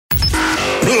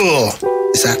Ugh.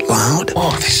 Is that loud?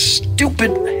 Oh, these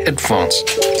stupid headphones.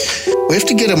 We have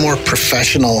to get a more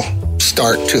professional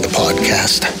start to the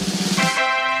podcast.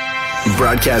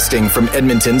 Broadcasting from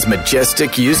Edmonton's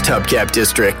majestic used hubcap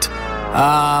district.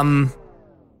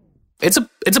 It's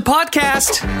a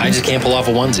podcast. I just can't pull off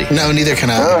a onesie. No, neither can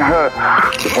I.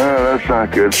 That's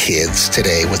not good. Kids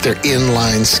today with their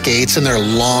inline skates and their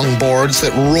long boards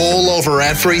that roll over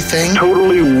everything.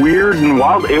 Totally weird and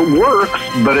wild. It works,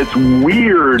 but it's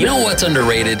weird. You know what's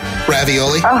underrated?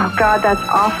 Ravioli? Oh, God, that's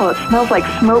awful. It smells like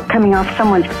smoke coming off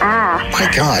someone's ass.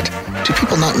 My God, do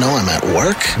people not know I'm at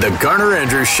work? The Garner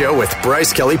Andrews Show with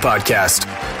Bryce Kelly Podcast.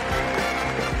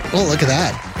 Oh, look at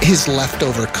that. His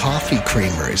leftover coffee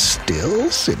creamer is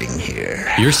still sitting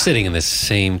here. You're sitting in the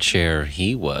same chair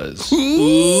he was. Ooh.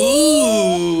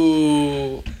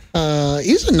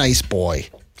 He's a nice boy.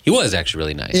 He was actually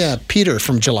really nice. Yeah, Peter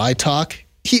from July Talk.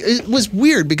 It was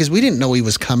weird because we didn't know he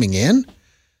was coming in.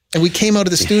 And we came out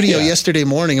of the studio yesterday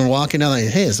morning and walking down like,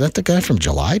 hey, is that the guy from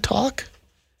July Talk?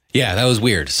 Yeah, that was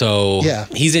weird. So Yeah.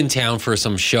 he's in town for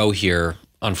some show here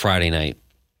on Friday night.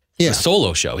 Yeah. A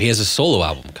solo show. He has a solo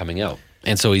album coming out.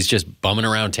 And so he's just bumming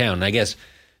around town. And I guess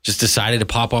just decided to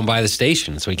pop on by the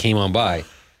station. So he came on by.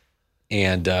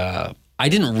 And I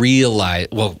didn't realize,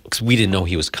 well, because we didn't know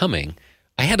he was coming,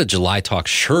 I had a July Talk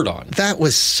shirt on. That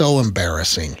was so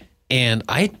embarrassing. And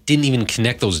I didn't even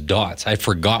connect those dots. I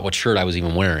forgot what shirt I was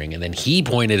even wearing. And then he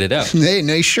pointed it out. Hey,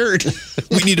 nice shirt.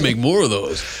 We need to make more of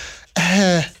those.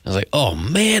 I was like, oh,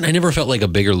 man, I never felt like a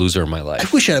bigger loser in my I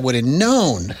life. wish I would have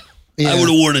known. Yeah. I would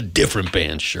have worn a different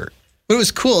band shirt. But it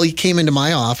was cool. He came into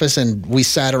my office and we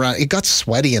sat around. It got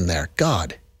sweaty in there.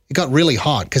 God, it got really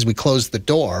hot because we closed the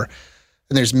door.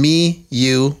 And there's me,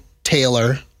 you,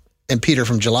 Taylor, and Peter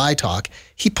from July Talk.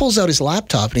 He pulls out his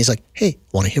laptop and he's like, hey,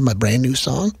 want to hear my brand new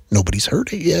song? Nobody's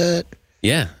heard it yet.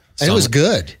 Yeah. And it was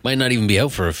good. Might not even be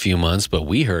out for a few months, but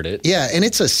we heard it. Yeah, and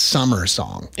it's a summer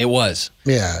song. It was.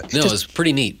 Yeah. No, it was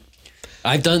pretty neat.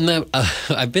 I've done that.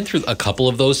 I've been through a couple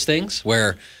of those things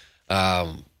where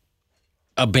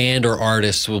a band or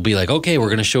artist will be like, okay, we're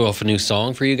going to show off a new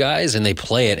song for you guys. And they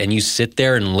play it and you sit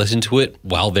there and listen to it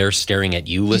while they're staring at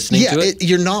you listening to it.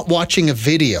 You're not watching a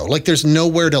video. Like there's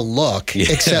nowhere to look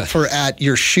except for at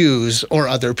your shoes or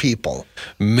other people.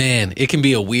 Man, it can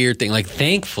be a weird thing. Like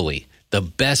thankfully, the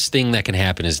best thing that can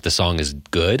happen is the song is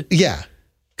good. Yeah.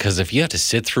 Because if you have to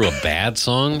sit through a bad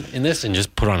song in this and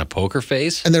just put on a poker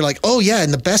face. And they're like, oh, yeah.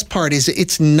 And the best part is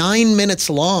it's 9 minutes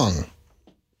long.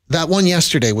 That one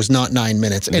yesterday was not 9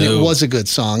 minutes, and it was a good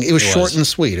song. It was short and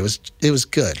sweet. It was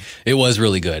good. It was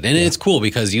really good. And it's cool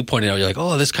because you pointed out, you're like,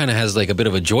 oh, this kind of has like a bit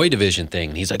of a Joy Division thing.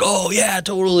 And he's like, oh, yeah,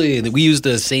 totally. We use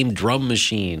the same drum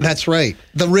machine. That's right.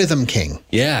 The Rhythm King.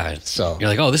 Yeah. So you're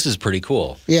like, oh, this is pretty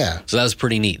cool. Yeah. So that was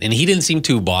pretty neat. And he didn't seem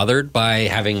too bothered by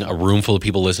having a room full of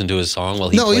people listen to his song while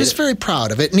he played he was it. very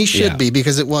proud of it, and he should be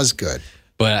because it was good.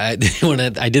 But when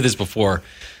I did this before,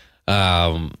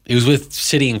 it was with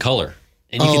City and Color.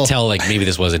 And you could tell, like, maybe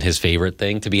this wasn't his favorite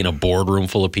thing, to be in a boardroom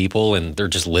full of people and they're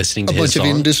just listening to his song. A bunch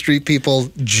of industry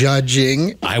people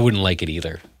judging. I wouldn't like it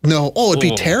either. No. Oh, it'd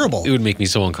be terrible. It would make me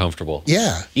so uncomfortable.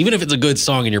 Yeah. Even if it's a good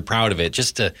song and you're proud of it,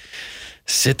 just to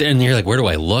sit there and you're like, where do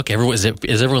I look? Is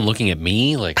everyone looking at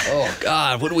me? Like, oh,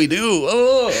 God, what do we do?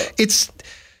 Oh. It's,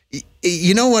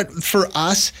 you know what, for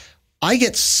us, I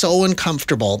get so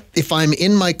uncomfortable if I'm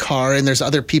in my car and there's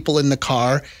other people in the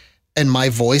car and my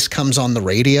voice comes on the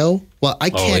radio. Well,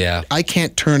 I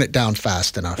can't turn it down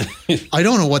fast enough. I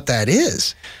don't know what that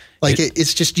is. Like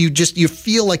it's just you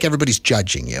feel like everybody's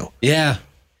judging you. Yeah.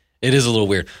 It is a little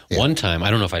weird. Yeah. One time,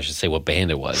 I don't know if I should say what band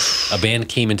it was. A band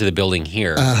came into the building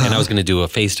here and I was going to do a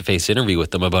face-to-face interview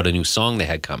with them about a new song they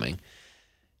had coming.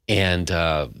 And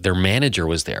their manager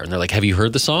was there and they're like, "Have you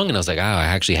heard the song?" And I was like, I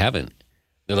actually haven't."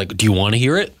 They're like, "Do you want to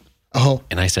hear it?" Oh.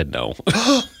 And I said no.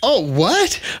 Oh,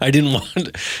 what? I didn't want,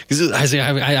 because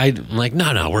I'm like,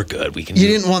 no, we're good. We can. You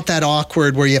didn't want that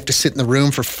awkward where you have to sit in the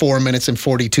room for 4 minutes and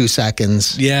 42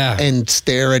 seconds. Yeah. And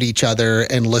stare at each other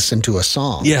and listen to a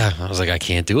song. Yeah. I was like, I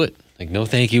can't do it. Like, no,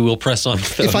 thank you. We'll press on.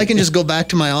 If I can just go back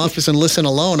to my office and listen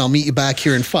alone, I'll meet you back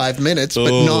here in 5 minutes,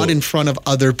 but not in front of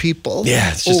other people. Yeah,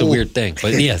 it's just a weird thing.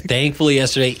 But yeah, thankfully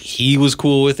yesterday he was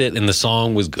cool with it and the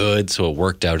song was good, so it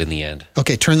worked out in the end.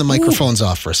 Okay, turn the microphones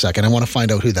off for a second. I want to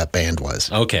find out who that band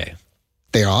was. Okay.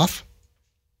 They're off?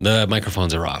 The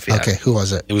microphones are off, yeah. Okay, who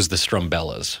was it? It was the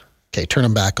Strumbellas. Okay, turn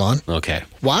them back on. Okay.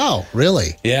 Wow,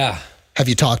 really? Yeah. Have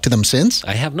you talked to them since?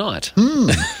 I have not.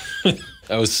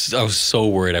 I was so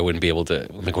worried I wouldn't be able to.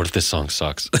 I'm like, what if this song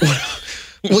sucks?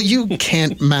 Well, you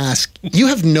can't mask. You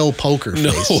have no poker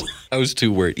face. No, I was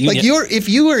too worried. If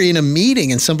you were in a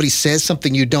meeting and somebody says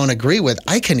something you don't agree with,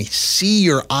 I can see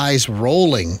your eyes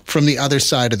rolling from the other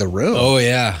side of the room. Oh,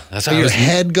 yeah. That's how your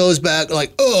head goes back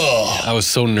like, oh. I was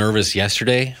so nervous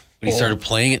yesterday when he started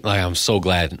playing it. Like, I'm so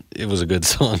glad it was a good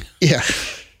song. Yeah.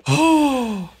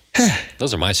 Oh.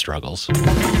 Those are my struggles.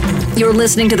 You're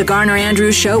listening to the Garner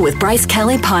Andrews Show with Bryce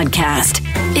Kelly Podcast.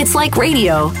 It's like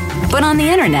radio, but on the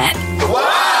internet.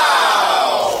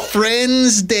 Wow!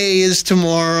 Friends Day is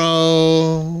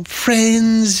tomorrow.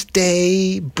 Friends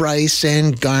Day. Bryce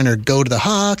and Garner go to the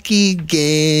hockey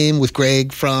game with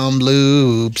Greg from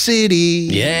Loop City.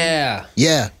 Yeah.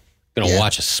 Yeah. Gonna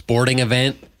watch a sporting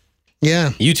event.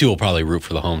 Yeah. You two will probably root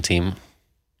for the home team.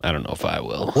 I don't know if I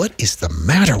will. What is the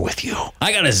matter with you?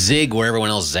 I got to zig where everyone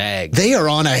else zags. They are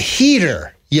on a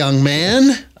heater, young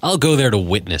man. I'll go there to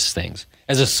witness things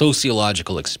as a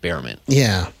sociological experiment.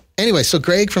 Yeah. Anyway, so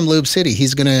Greg from Lube City,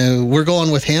 we're going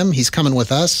with him. He's coming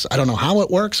with us. I don't know how it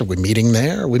works. Are we meeting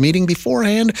there? Are we meeting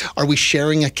beforehand? Are we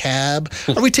sharing a cab?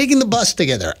 Are we taking the bus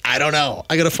together? I don't know.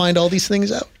 I got to find all these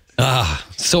things out.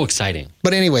 So exciting.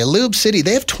 But anyway, Lube City,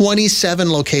 they have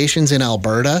 27 locations in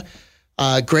Alberta.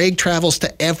 Greg travels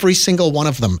to every single one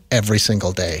of them every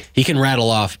single day. He can rattle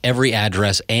off every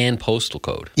address and postal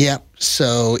code. Yeah.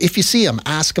 So if you see him,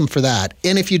 ask him for that.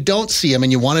 And if you don't see him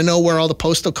and you want to know where all the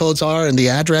postal codes are and the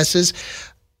addresses,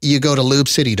 you go to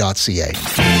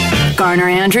lubecity.ca. Garner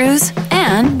Andrews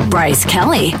and Bryce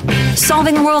Kelly.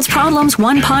 Solving the world's problems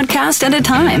one podcast at a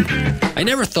time. I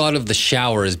never thought of the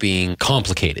shower as being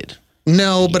complicated.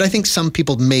 No, but I think some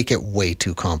people make it way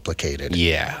too complicated.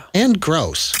 Yeah. And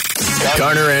gross.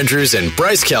 Garner Andrews and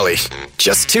Bryce Kelly.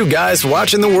 Just two guys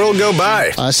watching the world go by.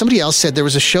 Somebody else said there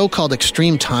was a show called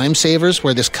Extreme Time Savers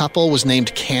where this couple was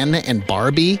named Ken and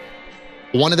Barbie.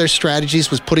 One of their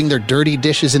strategies was putting their dirty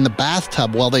dishes in the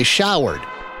bathtub while they showered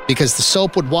because the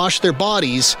soap would wash their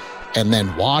bodies and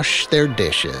then wash their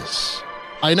dishes.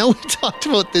 I know we talked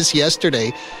about this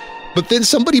yesterday, but then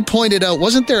somebody pointed out,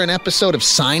 wasn't there an episode of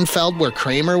Seinfeld where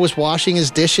Kramer was washing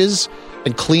his dishes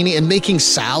and cleaning and making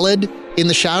salad in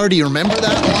the shower? Do you remember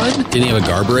that one? Didn't he have a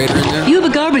garburator in there? You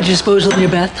have a garbage disposal in your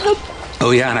bathtub?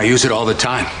 Oh, yeah, and I use it all the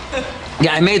time.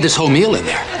 Yeah, I made this whole meal in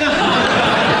there.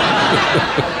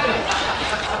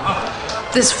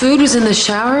 This food was in the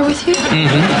shower with you?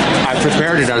 Mm-hmm. I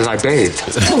prepared it as I bathed.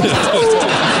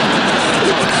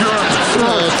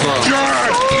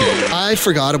 I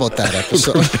forgot about that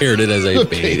episode. Prepared it as I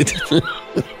bathed.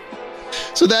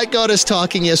 So that got us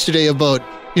talking yesterday about,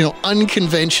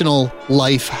 unconventional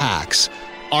life hacks.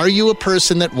 Are you a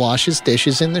person that washes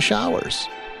dishes in the showers?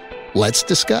 Let's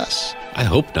discuss. I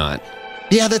hope not.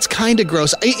 Yeah, that's kind of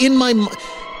gross.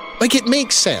 It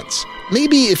makes sense.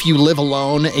 Maybe if you live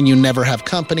alone and you never have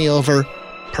company over,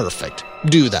 perfect.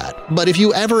 Do that. But if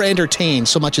you ever entertain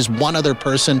so much as one other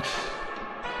person,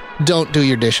 don't do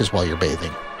your dishes while you're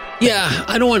bathing. Yeah,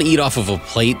 I don't want to eat off of a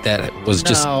plate that was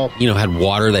just, had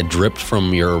water that dripped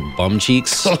from your bum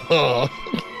cheeks.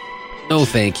 No,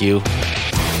 thank you.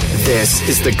 This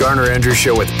is the Garner Andrews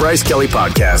Show with Bryce Kelly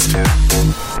Podcast.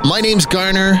 My name's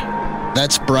Garner.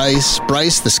 That's Bryce.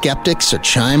 Bryce, the skeptics are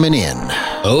chiming in.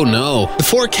 Oh, no. The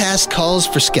forecast calls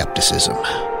for skepticism.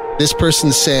 This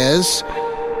person says,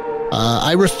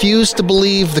 I refuse to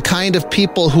believe the kind of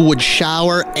people who would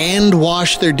shower and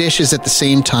wash their dishes at the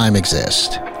same time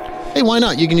exist. Hey, why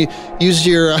not? You can use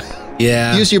your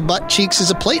butt cheeks as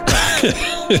a plate rack.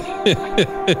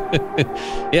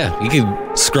 Yeah, you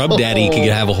could Scrub Daddy could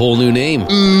have a whole new name.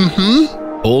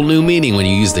 Mm-hmm. Whole new meaning when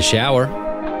you use the shower.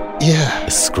 Yeah.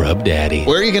 Scrub Daddy.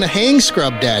 Where are you going to hang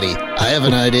Scrub Daddy? I have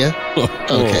an idea.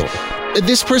 Okay.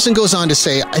 This person goes on to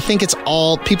say, I think it's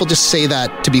all, people just say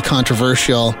that to be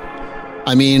controversial.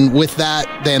 I mean, with that,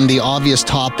 then the obvious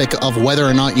topic of whether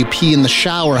or not you pee in the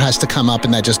shower has to come up,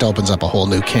 and that just opens up a whole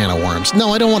new can of worms. No,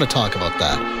 I don't want to talk about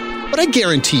that. But I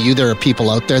guarantee you there are people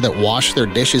out there that wash their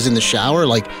dishes in the shower,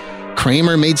 like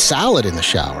Kramer made salad in the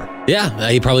shower. Yeah,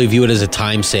 you probably view it as a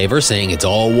time saver, saying it's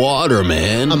all water,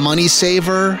 man. A money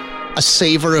saver, a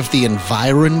saver of the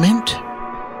environment.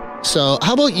 So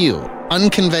how about you?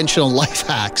 Unconventional life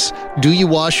hacks. Do you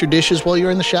wash your dishes while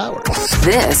you're in the shower?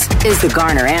 This is the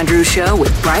Garner Andrews Show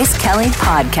with Bryce Kelly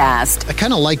Podcast. I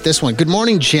kind of like this one. Good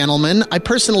morning, gentlemen. I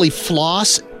personally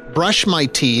floss, brush my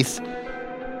teeth.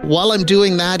 While I'm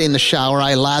doing that in the shower,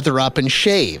 I lather up and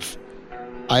shave.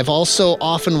 I've also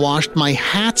often washed my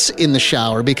hats in the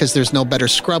shower because there's no better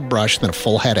scrub brush than a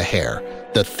full head of hair.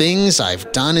 The things I've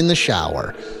done in the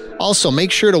shower. Also, make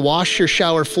sure to wash your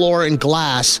shower floor and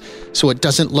glass so it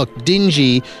doesn't look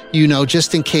dingy,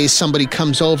 just in case somebody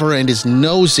comes over and is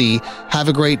nosy. Have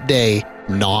a great day.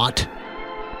 Not.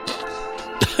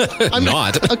 I'm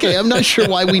not sure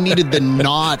why we needed the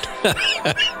not.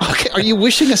 Okay, are you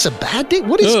wishing us a bad day?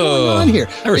 What is going on here?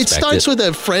 It starts with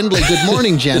a friendly good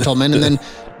morning, gentlemen, and then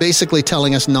basically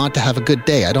telling us not to have a good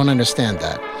day. I don't understand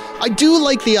that. I do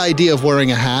like the idea of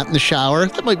wearing a hat in the shower.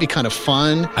 That might be kind of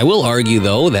fun. I will argue,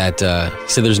 though, that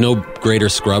there's no greater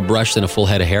scrub brush than a full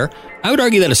head of hair. I would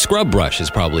argue that a scrub brush is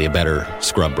probably a better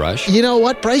scrub brush. You know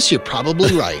what, Bryce? You're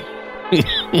probably right.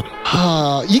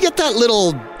 You get that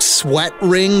little sweat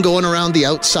ring going around the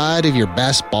outside of your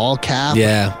best ball cap.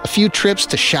 Yeah. A few trips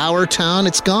to Shower Town,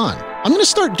 it's gone. I'm going to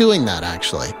start doing that,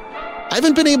 actually. I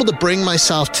haven't been able to bring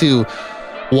myself to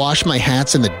wash my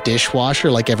hats in the dishwasher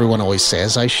like everyone always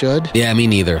says I should. Yeah, me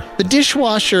neither. The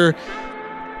dishwasher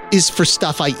is for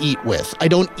stuff I eat with. I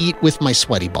don't eat with my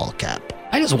sweaty ball cap.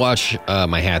 I just wash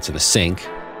my hats in the sink,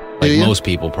 like most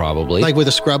people probably. Like with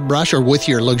a scrub brush or with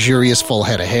your luxurious full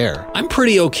head of hair? I'm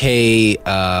pretty okay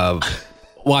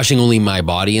washing only my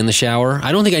body in the shower.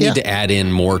 I don't think I need to add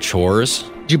in more chores.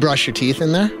 Do you brush your teeth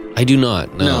in there? I do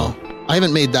not, no. I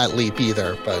haven't made that leap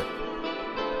either, but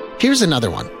here's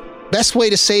another one. Best way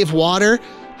to save water,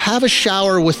 have a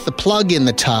shower with the plug in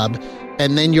the tub,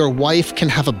 and then your wife can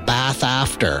have a bath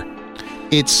after.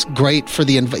 It's great for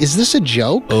the Is this a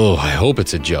joke? Oh, I hope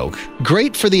it's a joke.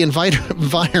 Great for the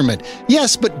environment.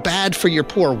 Yes, but bad for your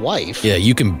poor wife. Yeah,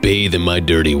 you can bathe in my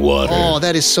dirty water. Oh,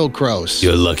 that is so gross.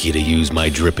 You're lucky to use my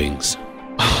drippings.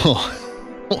 Oh,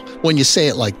 when you say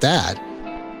it like that.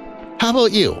 How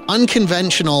about you?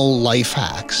 Unconventional life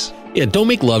hacks. Yeah, don't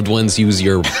make loved ones use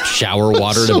your shower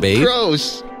water to bathe.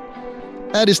 Gross.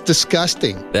 That is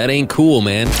disgusting. That ain't cool,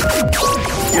 man.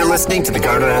 You're listening to the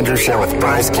Garner and Andrews Show with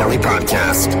Bryce Kelly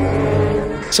Podcast.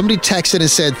 Somebody texted and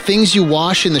said, things you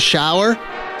wash in the shower?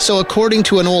 So according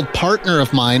to an old partner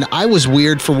of mine, I was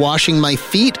weird for washing my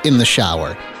feet in the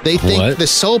shower. They think the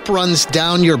soap runs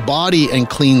down your body and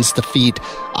cleans the feet.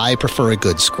 I prefer a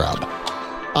good scrub.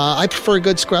 I prefer a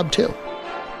good scrub too.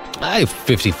 I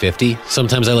 50-50.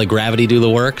 Sometimes I let gravity do the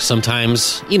work.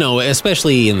 Sometimes,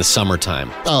 especially in the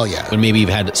summertime. Oh, yeah. When maybe you've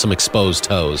had some exposed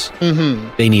toes. Mm-hmm.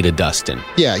 They need a dusting.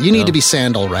 Yeah, you need to be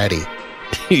sandal ready.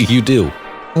 You do.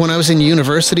 When I was in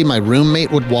university, my roommate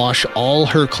would wash all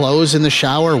her clothes in the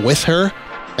shower with her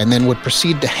and then would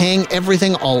proceed to hang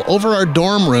everything all over our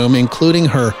dorm room, including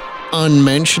her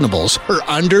unmentionables. Her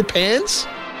underpants?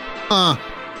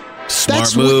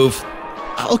 Smart move.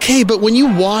 Okay, but when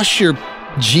you wash your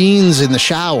jeans in the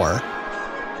shower,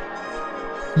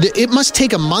 it must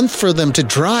take a month for them to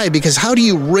dry because how do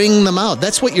you wring them out?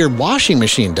 That's what your washing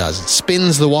machine does. It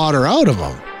spins the water out of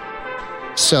them.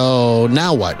 So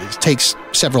now what? It takes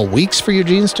several weeks for your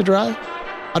jeans to dry?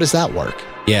 How does that work?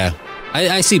 Yeah.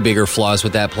 I see bigger flaws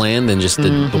with that plan than just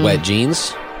the wet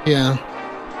jeans. Yeah.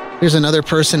 Here's another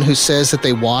person who says that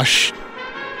they wash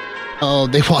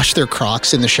their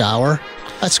Crocs in the shower.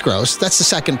 That's gross. That's the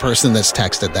second person that's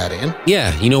texted that in.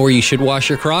 Yeah, you know where you should wash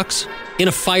your Crocs? In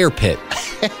a fire pit.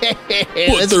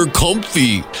 But they're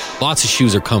comfy. Lots of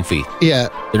shoes are comfy. Yeah.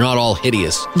 They're not all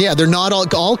hideous. Yeah, they're not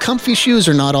all comfy shoes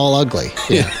are not all ugly.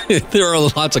 Yeah. There are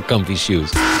lots of comfy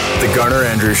shoes. The Garner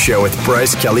Andrews Show with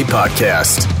Bryce Kelly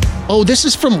Podcast. Oh, this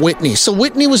is from Whitney. So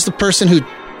Whitney was the person who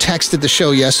texted the show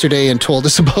yesterday and told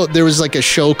us about there was like a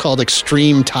show called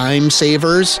Extreme Time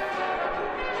Savers.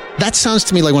 That sounds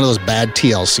to me like one of those bad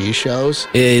TLC shows.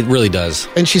 It really does.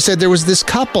 And she said there was this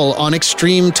couple on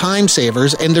Extreme Time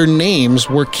Savers, and their names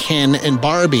were Ken and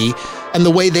Barbie. And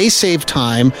the way they saved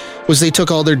time was they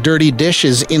took all their dirty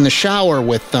dishes in the shower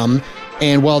with them.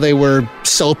 And while they were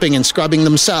soaping and scrubbing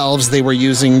themselves, they were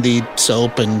using the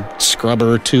soap and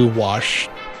scrubber to wash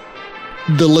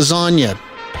the lasagna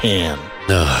pan.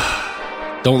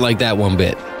 Don't like that one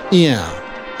bit. Yeah,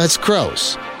 that's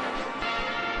gross.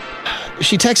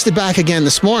 She texted back again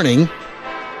this morning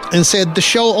and said the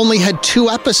show only had 2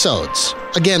 episodes.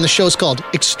 Again, the show's called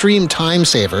Extreme Time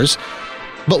Savers.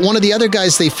 But one of the other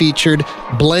guys they featured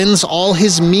blends all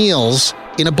his meals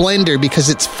in a blender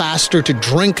because it's faster to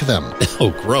drink them.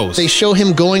 Oh, gross. They show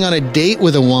him going on a date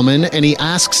with a woman, and he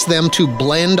asks them to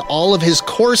blend all of his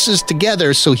courses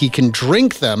together so he can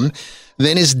drink them.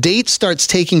 Then his date starts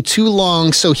taking too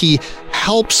long, so he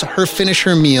helps her finish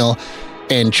her meal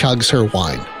and chugs her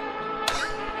wine.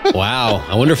 Wow.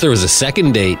 I wonder if there was a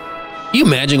second date. Can you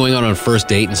imagine going on a first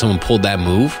date and someone pulled that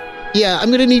move? Yeah, I'm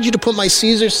going to need you to put my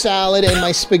Caesar salad and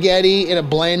my spaghetti in a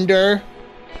blender.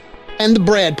 And the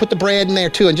bread. Put the bread in there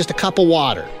too, and just a cup of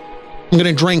water. I'm going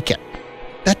to drink it.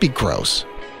 That'd be gross.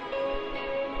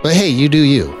 But hey, you do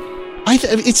you.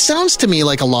 It sounds to me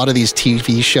like a lot of these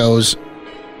TV shows,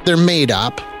 they're made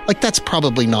up. Like that's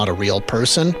probably not a real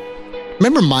person.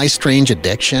 Remember My Strange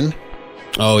Addiction?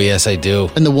 Oh, yes, I do.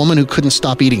 And the woman who couldn't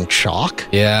stop eating chalk?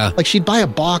 Yeah. Like she'd buy a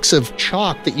box of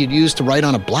chalk that you'd use to write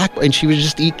on a blackboard, and she would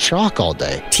just eat chalk all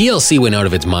day. TLC went out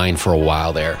of its mind for a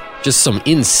while there. Just some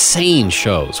insane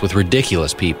shows with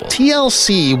ridiculous people.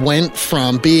 TLC went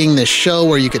from being this show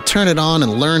where you could turn it on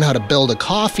and learn how to build a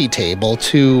coffee table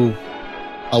to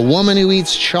a woman who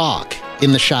eats chalk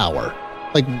in the shower.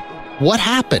 Like, what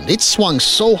happened? It swung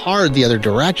so hard the other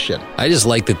direction. I just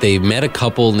like that they met a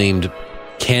couple named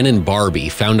Ken and Barbie,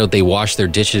 found out they washed their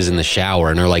dishes in the shower,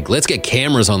 and they're like, let's get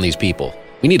cameras on these people.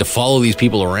 We need to follow these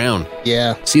people around.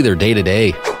 Yeah. See their day to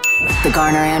day. The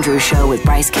Garner Andrews Show with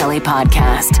Bryce Kelly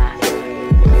Podcast.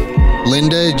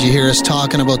 Linda, did you hear us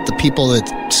talking about the people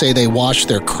that say they wash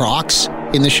their Crocs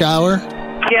in the shower?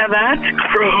 Yeah, that's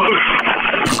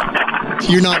gross.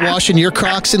 You're not washing your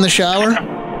Crocs in the shower?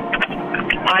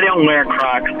 I don't wear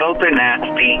Crocs. Those are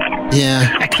nasty.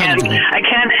 Yeah. I can't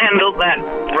handle that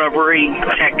rubbery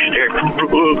texture.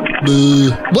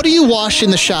 What do you wash in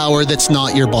the shower that's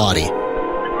not your body?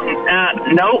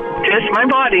 Nope, just my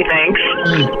body, thanks.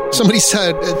 Somebody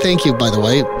said, thank you, by the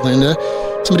way, Linda.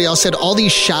 Somebody else said, all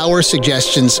these shower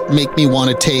suggestions make me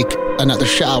want to take another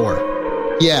shower.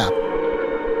 Yeah.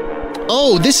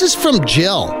 Oh, this is from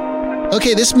Jill.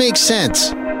 Okay, this makes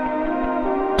sense.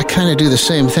 I kind of do the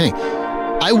same thing.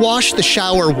 I wash the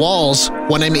shower walls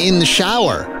when I'm in the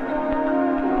shower.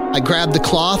 I grab the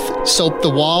cloth, soap the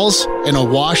walls, and I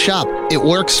wash up. It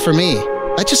works for me.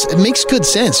 It makes good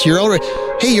sense. You're going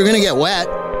to get wet.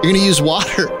 You're going to use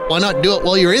water. Why not do it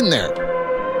while you're in there?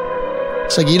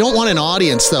 It's like you don't want an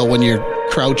audience, though, when you're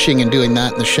crouching and doing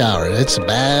that in the shower. It's a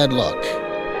bad look.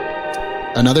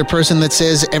 Another person that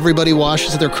says everybody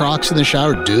washes their Crocs in the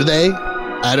shower. Do they?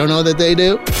 I don't know that they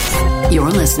do. You're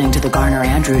listening to the Garner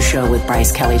Andrews Show with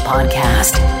Bryce Kelly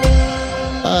Podcast.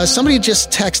 Somebody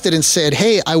just texted and said,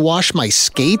 hey, I wash my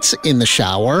skates in the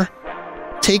shower.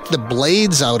 Take the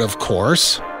blades out, of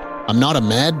course. I'm not a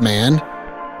madman.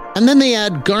 And then they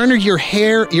add, Garner, your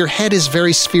head is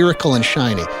very spherical and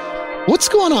shiny. What's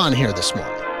going on here this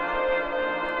morning?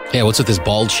 Yeah, what's with this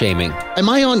bald shaming? Am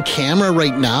I on camera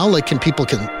right now? Like,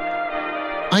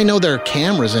 I know there are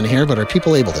cameras in here, but are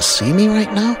people able to see me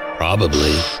right now?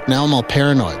 Probably. Now I'm all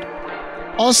paranoid.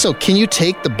 Also, can you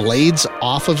take the blades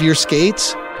off of your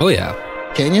skates? Oh, yeah.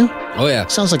 Can you? Oh, yeah.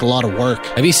 Sounds like a lot of work.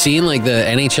 Have you seen, like, the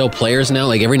NHL players now?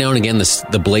 Like, every now and again,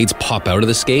 the blades pop out of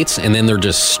the skates, and then they're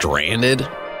just stranded.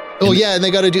 Oh, yeah, and they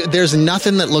got to do... There's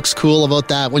nothing that looks cool about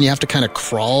that when you have to kind of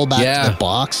crawl back to the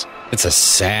box. It's a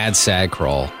sad, sad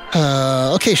crawl.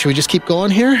 Okay, should we just keep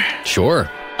going here? Sure.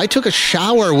 I took a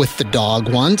shower with the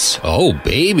dog once. Oh,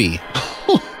 baby.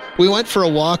 We went for a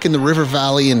walk in the river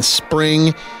valley in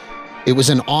spring. It was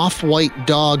an off-white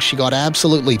dog. She got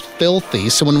absolutely filthy.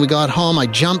 So when we got home, I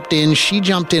jumped in. She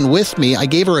jumped in with me. I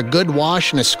gave her a good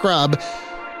wash and a scrub.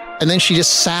 And then she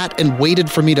just sat and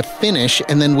waited for me to finish.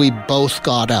 And then we both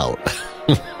got out.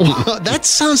 That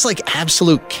sounds like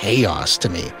absolute chaos to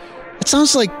me. It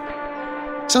sounds like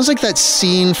that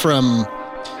scene from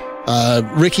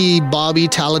Ricky Bobby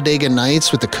Talladega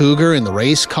Nights with the cougar in the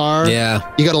race car.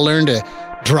 Yeah. You got to learn to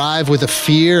drive with a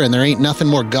fear, and there ain't nothing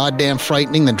more goddamn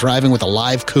frightening than driving with a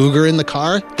live cougar in the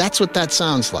car. That's what that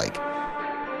sounds like.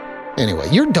 Anyway,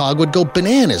 your dog would go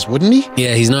bananas, wouldn't he?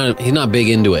 Yeah, he's not big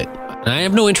into it. And I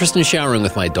have no interest in showering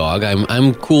with my dog.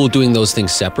 I'm cool doing those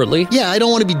things separately. Yeah, I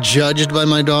don't want to be judged by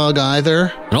my dog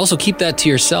either. And also keep that to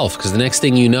yourself, because the next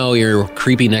thing you know, your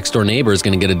creepy next door neighbor is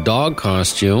going to get a dog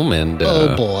costume and...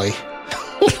 Oh, boy.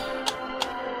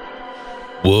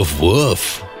 Woof,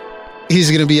 woof. He's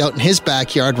going to be out in his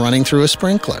backyard running through a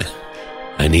sprinkler.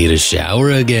 I need a shower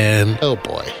again. Oh,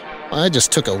 boy. I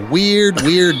just took a weird,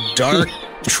 dark,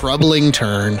 troubling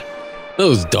turn.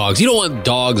 Those dogs. You don't want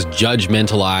dogs'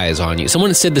 judgmental eyes on you.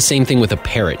 Someone said the same thing with a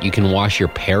parrot. You can wash your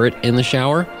parrot in the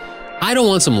shower. I don't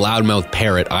want some loudmouth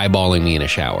parrot eyeballing me in a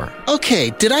shower.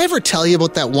 Okay, did I ever tell you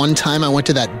about that one time I went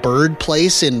to that bird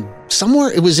place in somewhere?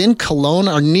 It was in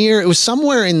Kelowna or it was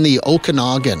somewhere in the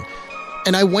Okanagan.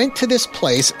 And I went to this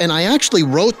place, and I actually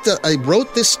wrote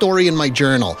this story in my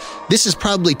journal. This is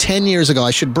probably 10 years ago. I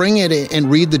should bring it in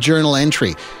and read the journal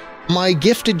entry. My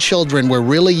gifted children were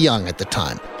really young at the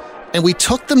time. And we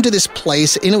took them to this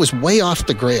place, and it was way off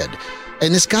the grid.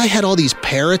 And this guy had all these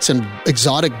parrots and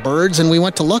exotic birds, and we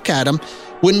went to look at them.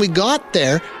 When we got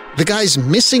there, the guy's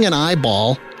missing an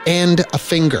eyeball and a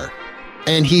finger.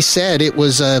 And he said it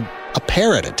was a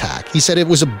parrot attack. He said it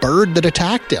was a bird that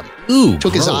attacked him. Ooh,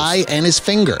 took gross. his eye and his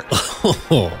finger.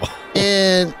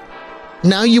 And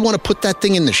now you want to put that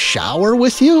thing in the shower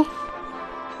with you?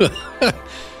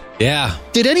 Yeah.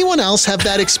 Did anyone else have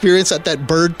that experience at that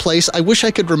bird place? I wish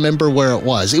I could remember where it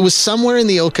was. It was somewhere in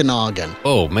the Okanagan.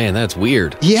 Oh, man, that's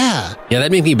weird. Yeah. Yeah,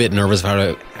 that made me a bit nervous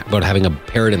about having a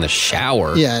parrot in the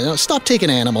shower. Yeah, no, stop taking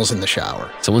animals in the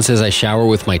shower. Someone says I shower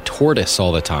with my tortoise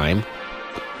all the time.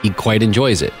 He quite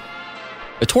enjoys it.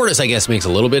 A tortoise, I guess, makes a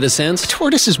little bit of sense. A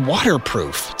tortoise is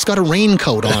waterproof. It's got a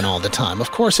raincoat on all the time. Of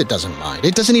course it doesn't mind.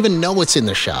 It doesn't even know it's in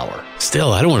the shower.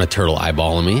 Still, I don't want a turtle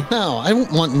eyeballing me. No, I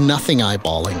don't want nothing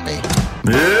eyeballing me.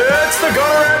 It's the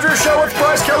Garner and Andrews Show with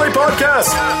Bryce Kelly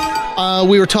Podcast.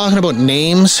 We were talking about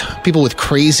names, people with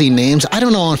crazy names. I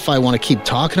don't know if I want to keep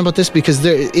talking about this because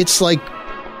it's like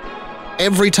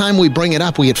every time we bring it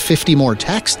up, we get 50 more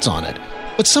texts on it.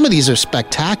 But some of these are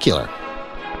spectacular.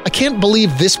 I can't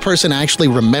believe this person actually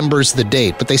remembers the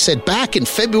date, but they said back in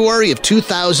February of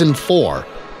 2004,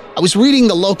 I was reading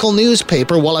the local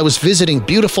newspaper while I was visiting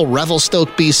beautiful Revelstoke,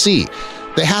 BC.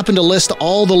 They happened to list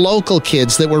all the local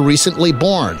kids that were recently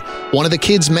born. One of the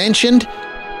kids mentioned,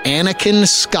 Anakin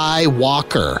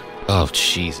Skywalker. Oh,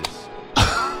 Jesus.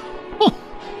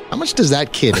 How much does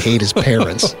that kid hate his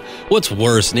parents? What's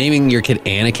worse, naming your kid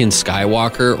Anakin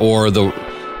Skywalker or the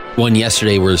one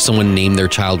yesterday where someone named their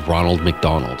child Ronald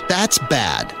McDonald? That's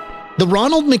bad. The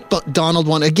Ronald McDonald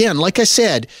one, again, like I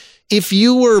said, if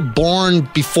you were born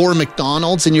before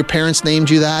McDonald's and your parents named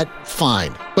you that,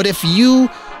 fine. But if you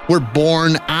were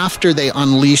born after they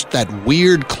unleashed that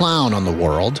weird clown on the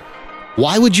world,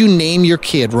 why would you name your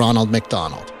kid Ronald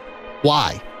McDonald?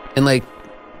 Why? And like,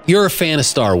 you're a fan of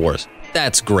Star Wars.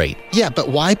 That's great. Yeah, but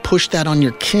why push that on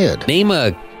your kid? Name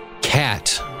a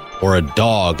cat or a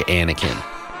dog Anakin.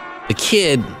 The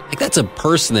kid, like that's a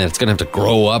person that's going to have to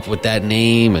grow up with that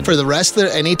name. And for the rest of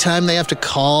anytime they have to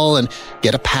call and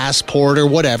get a passport or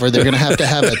whatever, they're going to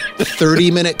have a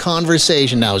 30-minute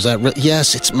conversation. Now, is that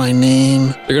yes, it's my name.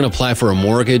 They're going to apply for a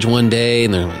mortgage one day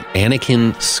and they're like,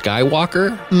 Anakin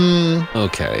Skywalker?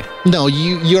 Okay. No,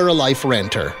 you're a life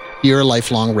renter. You're a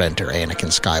lifelong renter,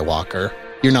 Anakin Skywalker.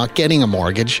 You're not getting a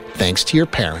mortgage thanks to your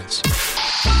parents.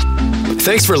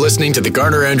 Thanks for listening to the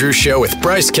Garner Andrews Show with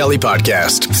Bryce Kelly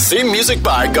Podcast. Theme music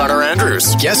by Garner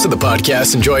Andrews. Guests of the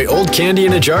podcast enjoy old candy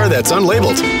in a jar that's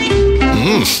unlabeled.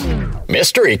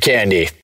 Mystery candy.